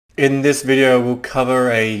In this video, we'll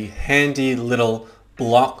cover a handy little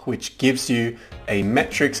block which gives you a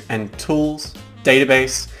metrics and tools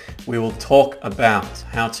database. We will talk about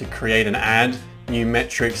how to create and add new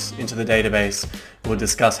metrics into the database. We'll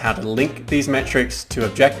discuss how to link these metrics to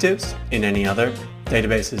objectives in any other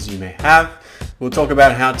databases you may have. We'll talk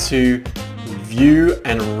about how to view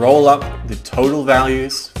and roll up the total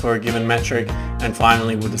values for a given metric. And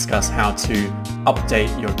finally, we'll discuss how to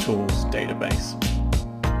update your tools database.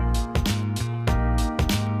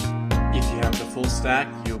 If you have the full stack,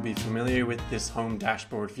 you'll be familiar with this home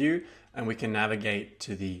dashboard view, and we can navigate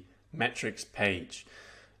to the metrics page.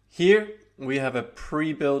 Here we have a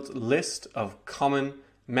pre-built list of common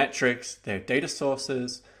metrics, their data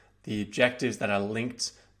sources, the objectives that are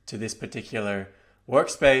linked to this particular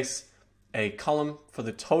workspace, a column for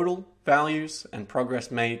the total values and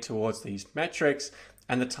progress made towards these metrics,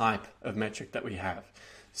 and the type of metric that we have.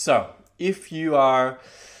 So if you are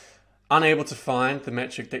unable to find the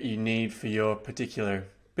metric that you need for your particular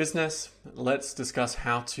business, let's discuss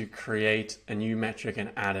how to create a new metric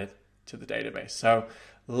and add it to the database. So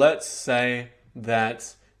let's say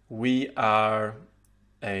that we are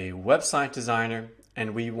a website designer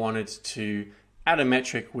and we wanted to add a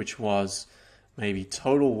metric which was maybe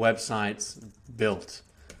total websites built.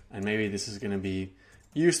 And maybe this is going to be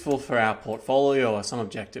useful for our portfolio or some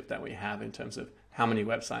objective that we have in terms of how many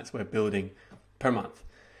websites we're building per month.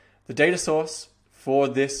 The data source for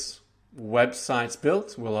this websites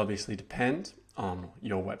built will obviously depend on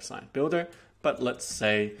your website builder, but let's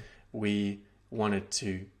say we wanted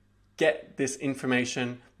to get this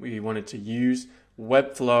information, we wanted to use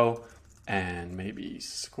Webflow and maybe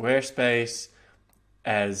Squarespace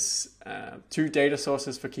as two data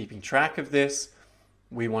sources for keeping track of this.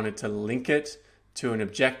 We wanted to link it to an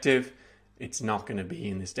objective. It's not going to be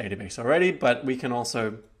in this database already, but we can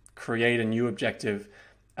also create a new objective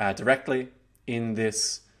directly in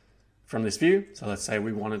this from this view. So let's say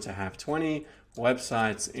we wanted to have 20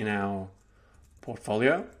 websites in our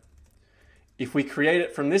portfolio. If we create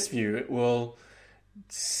it from this view, it will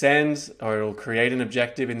send, or it will create an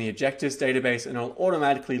objective in the objectives database, and it'll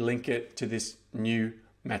automatically link it to this new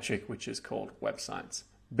metric, which is called websites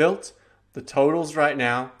built. The totals right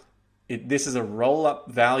now, this is a roll-up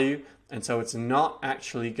value, and so it's not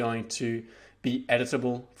actually going to be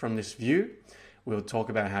editable from this view. We'll talk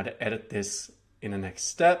about how to edit this in the next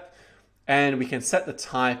step. And we can set the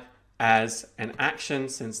type as an action,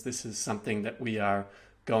 since this is something that we are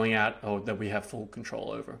going at or that we have full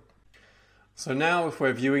control over. So now if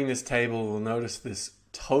we're viewing this table, we'll notice this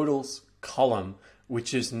totals column,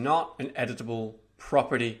 which is not an editable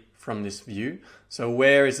property from this view. So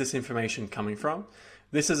where is this information coming from?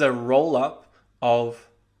 This is a roll-up of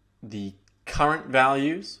the current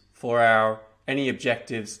values for any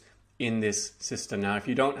objectives in this system. Now, if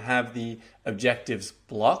you don't have the objectives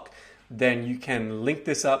block, then you can link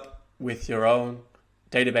this up with your own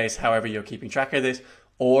database, however you're keeping track of this,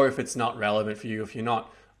 or if it's not relevant for you, if you're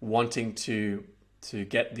not wanting to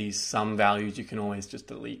get these sum values, you can always just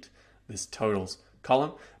delete this totals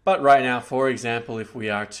column. But right now, for example, if we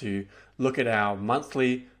are to look at our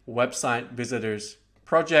monthly website visitors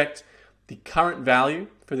project, the current value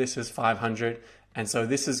for this is 500. And so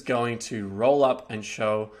this is going to roll up and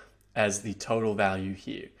show as the total value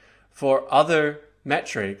here. For other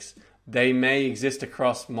metrics, they may exist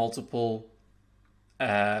across multiple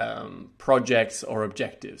projects or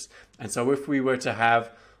objectives. And so if we were to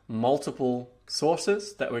have multiple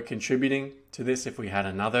sources that were contributing to this, if we had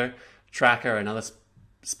another tracker, another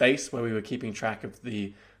space where we were keeping track of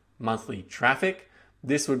the monthly traffic,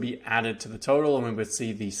 this would be added to the total, and we would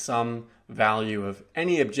see the sum value of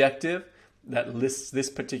any objective that lists this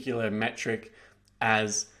particular metric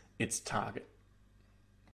as its target.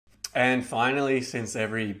 And finally, since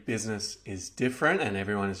every business is different and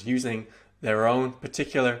everyone is using their own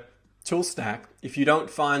particular tool stack, if you don't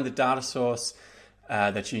find the data source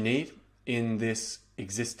that you need in this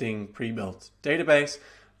existing pre-built database,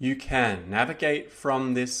 you can navigate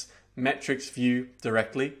from this metrics view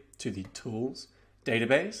directly to the tools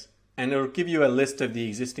database, and it'll give you a list of the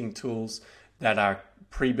existing tools that are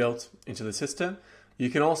pre-built into the system.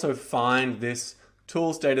 You can also find this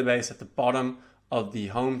tools database at the bottom of the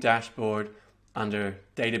home dashboard under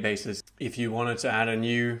databases. If you wanted to add a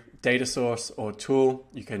new data source or tool,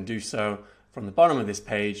 you can do so from the bottom of this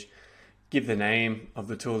page. Give the name of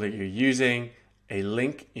the tool that you're using, a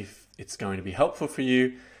link if it's going to be helpful for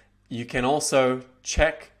you. You can also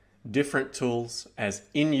check different tools as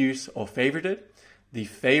in use or favorited. The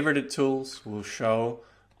favorited tools will show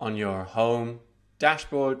on your home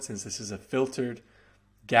dashboard, since this is a filtered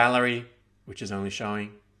gallery, which is only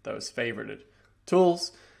showing those favorited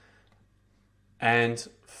tools. And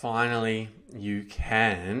finally, you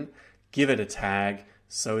can give it a tag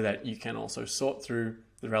so that you can also sort through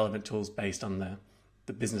the relevant tools based on the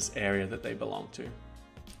business area that they belong to.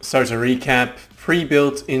 So to recap,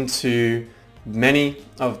 pre-built into many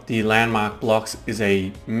of the landmark blocks is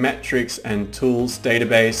a metrics and tools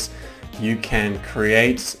database. You can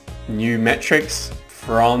create new metrics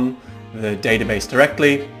from the database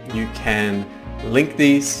directly. You can link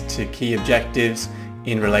these to key objectives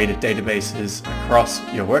in related databases across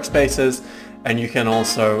your workspaces, and you can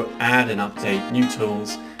also add and update new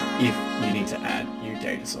tools if you need to add new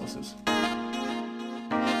data sources.